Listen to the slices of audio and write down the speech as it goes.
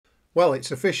Well,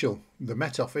 it's official. The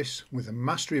Met Office, with a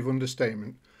mastery of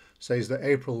understatement, says that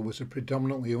April was a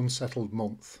predominantly unsettled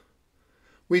month.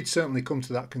 We'd certainly come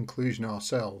to that conclusion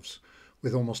ourselves,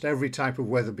 with almost every type of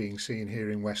weather being seen here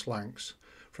in West Lancs,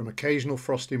 from occasional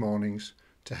frosty mornings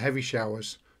to heavy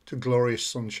showers to glorious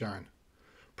sunshine.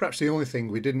 Perhaps the only thing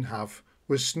we didn't have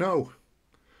was snow.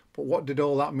 But what did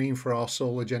all that mean for our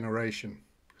solar generation?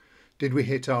 Did we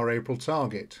hit our April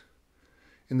target?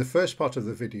 In the first part of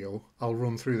the video, I'll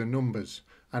run through the numbers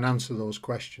and answer those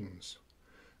questions.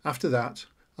 After that,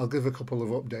 I'll give a couple of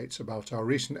updates about our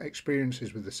recent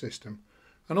experiences with the system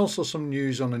and also some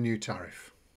news on a new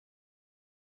tariff.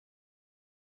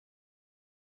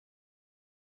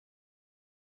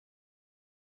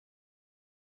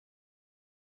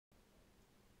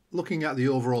 Looking at the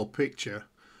overall picture,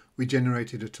 we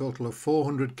generated a total of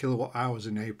 400 kilowatt hours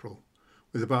in April,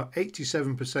 with about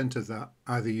 87% of that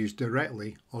either used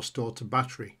directly or stored to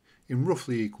battery in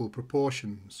roughly equal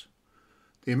proportions.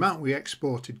 The amount we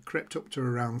exported crept up to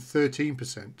around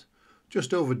 13%,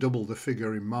 just over double the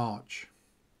figure in March.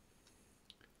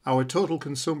 Our total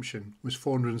consumption was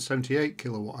 478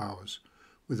 kilowatt hours,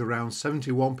 with around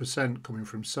 71% coming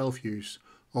from self-use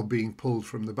or being pulled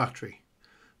from the battery,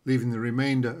 leaving the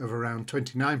remainder of around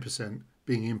 29%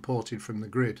 being imported from the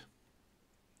grid.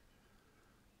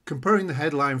 Comparing the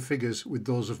headline figures with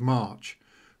those of March,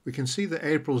 we can see that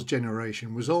April's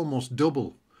generation was almost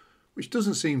double, which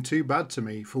doesn't seem too bad to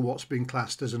me for what's been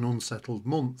classed as an unsettled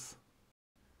month.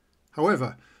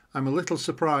 However, I'm a little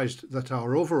surprised that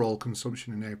our overall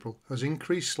consumption in April has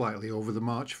increased slightly over the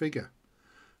March figure.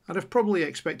 I'd have probably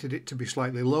expected it to be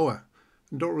slightly lower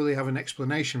and don't really have an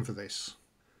explanation for this.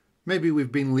 Maybe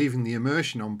we've been leaving the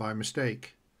immersion on by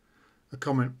mistake, a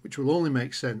comment which will only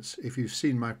make sense if you've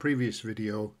seen my previous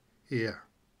video here.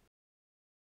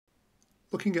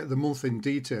 Looking at the month in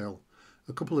detail,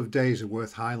 a couple of days are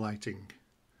worth highlighting.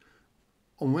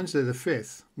 On Wednesday the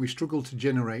 5th, we struggled to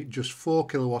generate just 4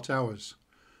 kilowatt hours,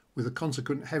 with a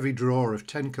consequent heavy draw of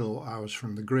 10 kilowatt hours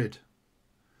from the grid.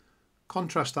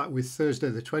 Contrast that with Thursday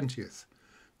the 20th,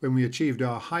 when we achieved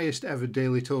our highest ever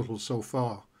daily total so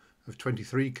far of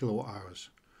 23 kilowatt hours,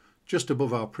 just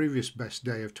above our previous best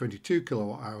day of 22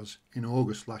 kilowatt hours in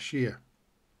August last year.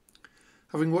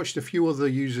 Having watched a few other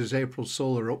users' April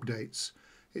solar updates,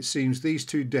 it seems these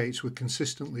two dates were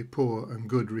consistently poor and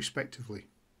good respectively.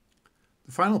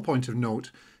 The final point of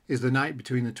note is the night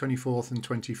between the 24th and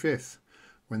 25th,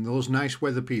 when those nice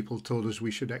weather people told us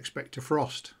we should expect a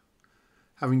frost.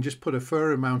 Having just put a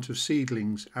fair amount of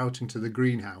seedlings out into the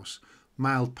greenhouse,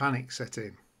 mild panic set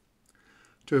in.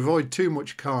 To avoid too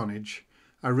much carnage,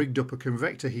 I rigged up a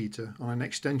convector heater on an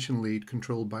extension lead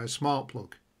controlled by a smart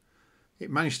plug. It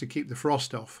managed to keep the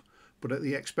frost off, but at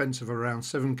the expense of around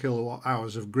 7 kilowatt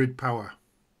hours of grid power.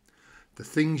 The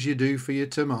things you do for your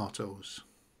tomatoes.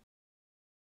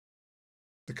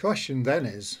 The question then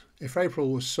is, if April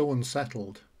was so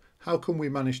unsettled, how come we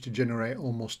managed to generate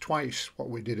almost twice what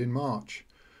we did in March,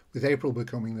 with April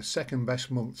becoming the second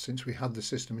best month since we had the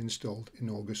system installed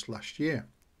in August last year?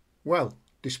 Well,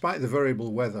 despite the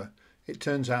variable weather, it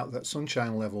turns out that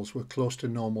sunshine levels were close to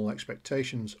normal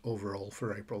expectations overall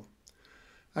for April.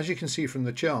 As you can see from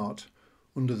the chart,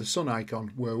 under the sun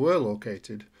icon where we're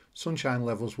located, sunshine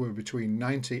levels were between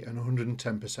 90 and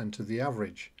 110% of the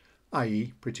average,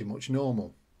 i.e. pretty much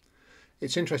normal.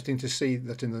 It's interesting to see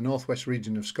that in the northwest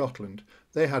region of Scotland,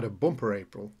 they had a bumper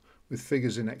April with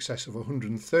figures in excess of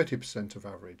 130% of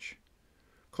average.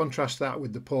 Contrast that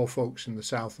with the poor folks in the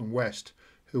south and west,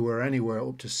 who were anywhere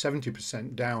up to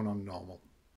 70% down on normal.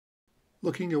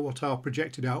 Looking at what our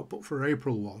projected output for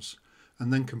April was,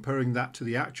 and then comparing that to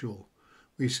the actual,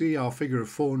 we see our figure of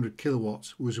 400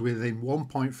 kilowatts was within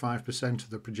 1.5% of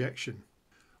the projection,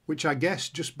 which I guess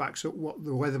just backs up what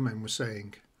the weathermen were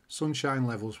saying. Sunshine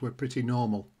levels were pretty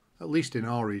normal, at least in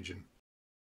our region.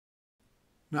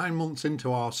 9 months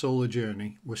into our solar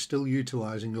journey, we're still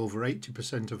utilising over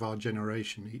 80% of our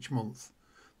generation each month.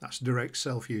 That's direct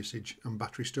self-usage and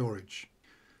battery storage.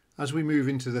 As we move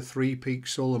into the 3 peak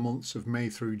solar months of May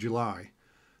through July,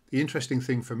 the interesting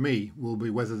thing for me will be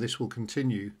whether this will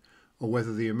continue or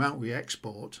whether the amount we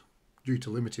export, due to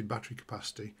limited battery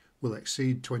capacity, will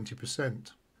exceed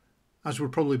 20%. As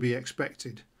would probably be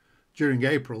expected, during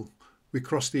April we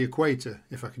crossed the equator,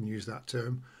 if I can use that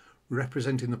term,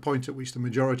 representing the point at which the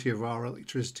majority of our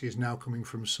electricity is now coming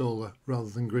from solar rather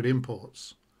than grid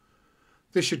imports.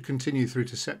 This should continue through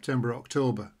to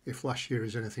September-October if last year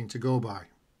is anything to go by.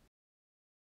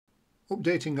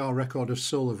 Updating our record of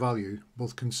solar value,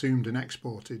 both consumed and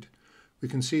exported, we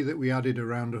can see that we added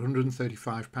around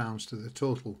 £135 to the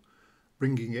total,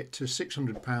 bringing it to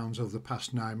 £600 over the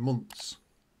past 9 months.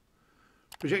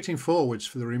 Projecting forwards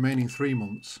for the remaining 3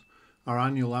 months, our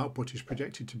annual output is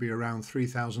projected to be around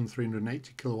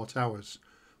 3,380 kilowatt hours,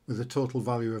 with a total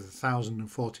value of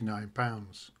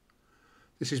 £1,049.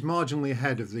 This is marginally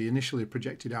ahead of the initially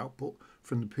projected output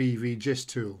from the PV GIST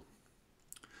tool.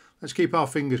 Let's keep our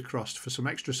fingers crossed for some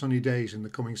extra sunny days in the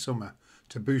coming summer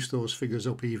to boost those figures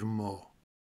up even more.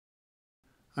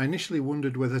 I initially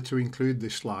wondered whether to include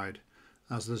this slide,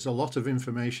 as there's a lot of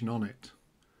information on it.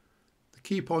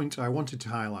 The key point I wanted to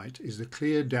highlight is the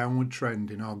clear downward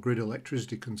trend in our grid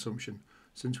electricity consumption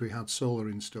since we had solar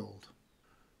installed.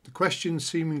 The question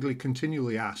seemingly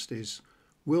continually asked is,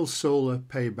 will solar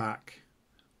pay back?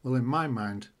 Well, in my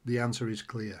mind, the answer is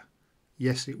clear.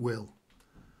 Yes, it will.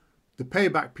 The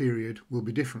payback period will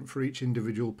be different for each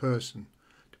individual person,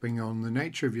 depending on the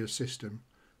nature of your system,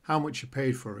 how much you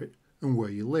paid for it, and where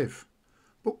you live.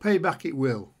 But payback it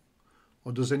will.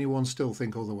 Or does anyone still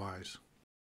think otherwise?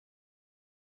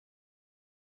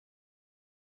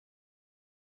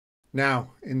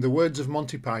 Now, in the words of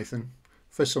Monty Python,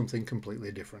 for something completely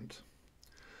different.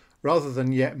 Rather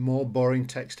than yet more boring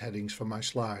text headings for my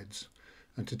slides,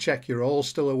 and to check you're all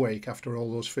still awake after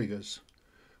all those figures,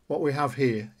 what we have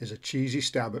here is a cheesy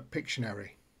stab at Pictionary.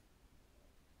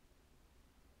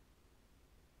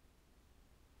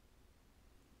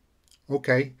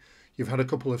 Okay, you've had a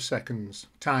couple of seconds.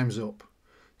 Time's up.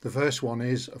 The first one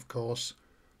is, of course,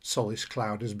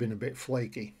 SolisCloud has been a bit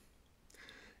flaky.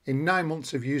 In 9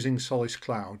 months of using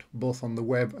SolisCloud, both on the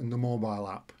web and the mobile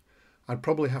app, I'd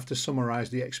probably have to summarise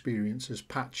the experience as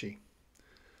patchy.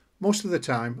 Most of the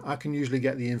time, I can usually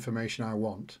get the information I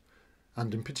want,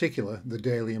 and in particular the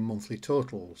daily and monthly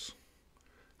totals.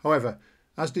 However,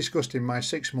 as discussed in my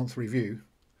 6-month review,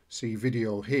 see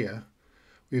video here,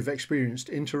 we've experienced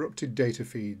interrupted data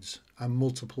feeds and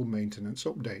multiple maintenance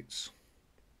updates.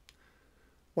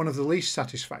 One of the least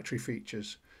satisfactory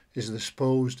features is the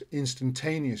supposed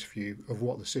instantaneous view of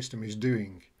what the system is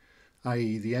doing,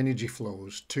 i.e. the energy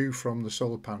flows to from the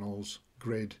solar panels,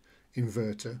 grid,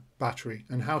 inverter, battery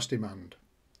and house demand.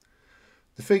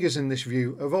 The figures in this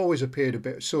view have always appeared a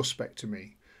bit suspect to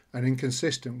me and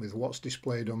inconsistent with what's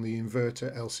displayed on the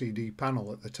inverter LCD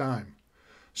panel at the time,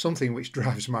 something which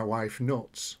drives my wife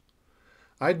nuts.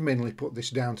 I'd mainly put this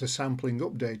down to sampling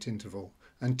update interval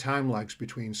and time lags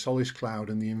between SolisCloud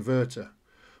and the inverter,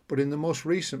 but in the most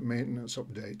recent maintenance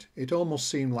update it almost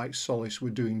seemed like Solis were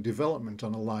doing development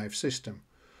on a live system,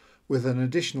 with an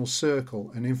additional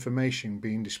circle and information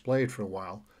being displayed for a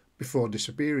while before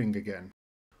disappearing again.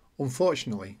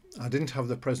 Unfortunately, I didn't have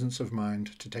the presence of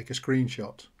mind to take a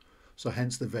screenshot, so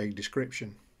hence the vague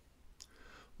description.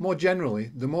 More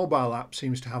generally, the mobile app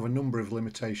seems to have a number of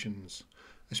limitations,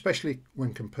 especially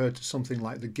when compared to something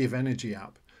like the GivEnergy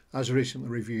app, as recently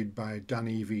reviewed by Dan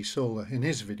EV Solar in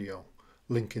his video,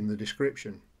 link in the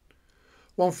description.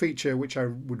 One feature which I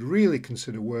would really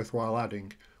consider worthwhile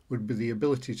adding would be the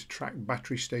ability to track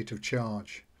battery state of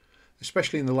charge,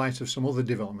 especially in the light of some other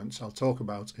developments I'll talk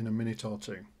about in a minute or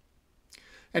two.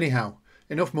 Anyhow,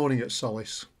 enough moaning at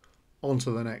Solis, on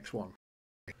to the next one.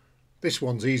 This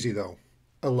one's easy though.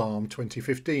 Alarm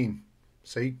 2015.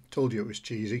 See, told you it was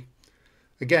cheesy.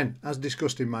 Again, as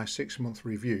discussed in my 6-month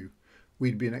review,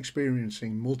 we'd been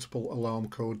experiencing multiple alarm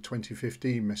code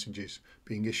 2015 messages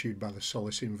being issued by the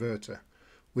Solis Inverter,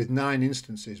 with 9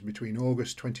 instances between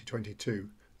August 2022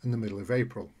 and the middle of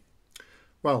April.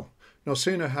 Well, no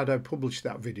sooner had I published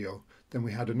that video than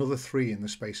we had another 3 in the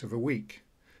space of a week,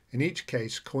 in each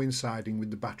case coinciding with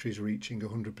the batteries reaching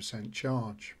 100%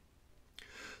 charge.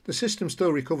 The system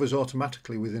still recovers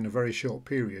automatically within a very short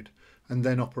period and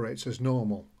then operates as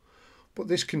normal, but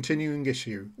this continuing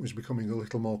issue was becoming a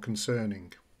little more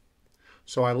concerning.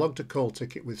 So I logged a call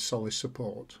ticket with Solis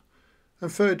support,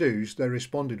 and fair dues, they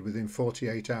responded within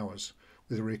 48 hours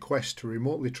with a request to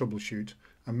remotely troubleshoot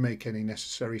and make any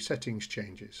necessary settings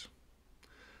changes.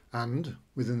 And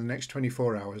within the next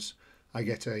 24 hours I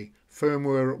get a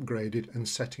firmware upgraded and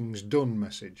settings done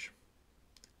message.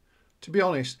 To be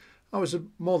honest, I was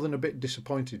more than a bit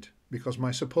disappointed because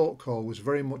my support call was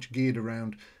very much geared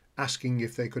around asking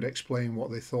if they could explain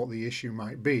what they thought the issue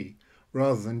might be,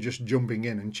 rather than just jumping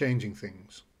in and changing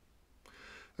things.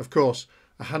 Of course,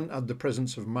 I hadn't had the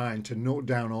presence of mind to note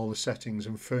down all the settings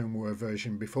and firmware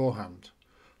version beforehand,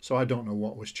 so I don't know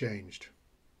what was changed.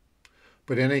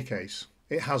 But in any case,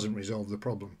 it hasn't resolved the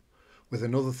problem, with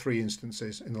another 3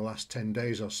 instances in the last 10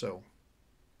 days or so.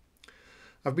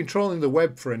 I've been trawling the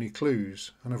web for any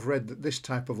clues, and I've read that this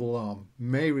type of alarm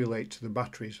may relate to the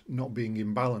batteries not being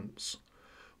in balance,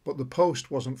 but the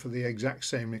post wasn't for the exact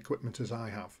same equipment as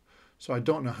I have, so I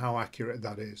don't know how accurate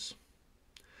that is.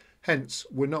 Hence,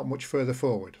 we're not much further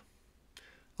forward.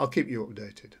 I'll keep you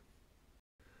updated.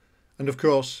 And of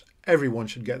course, everyone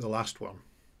should get the last one.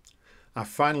 I've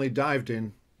finally dived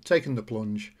in, taken the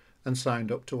plunge and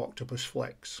signed up to Octopus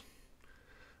Flex.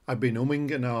 I've been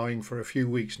umming and ahhing for a few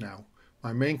weeks now,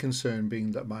 my main concern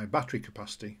being that my battery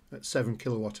capacity at 7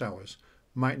 kilowatt hours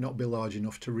might not be large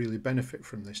enough to really benefit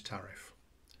from this tariff.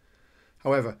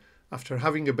 However, after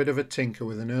having a bit of a tinker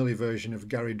with an early version of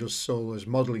Gary Does Solar's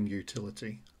modelling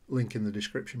utility, link in the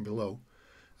description below,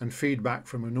 and feedback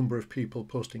from a number of people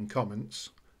posting comments,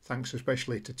 thanks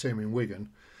especially to Tim in Wigan,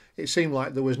 it seemed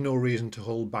like there was no reason to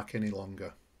hold back any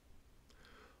longer.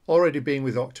 Already being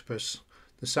with Octopus,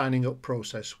 the signing up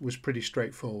process was pretty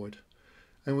straightforward,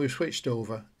 and we've switched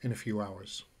over in a few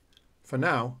hours. For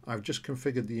now, I've just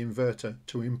configured the inverter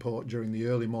to import during the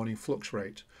early morning flux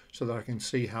rate so that I can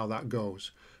see how that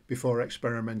goes before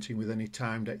experimenting with any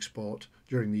timed export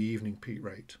during the evening peak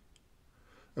rate.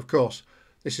 Of course,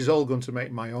 this is all going to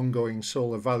make my ongoing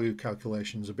solar value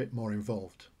calculations a bit more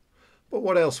involved. But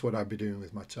what else would I be doing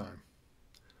with my time?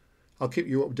 I'll keep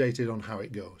you updated on how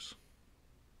it goes.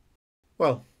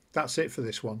 Well, that's it for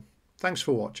this one. Thanks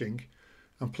for watching,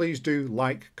 and please do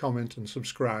like, comment and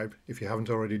subscribe if you haven't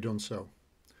already done so.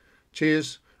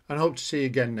 Cheers, and hope to see you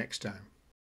again next time.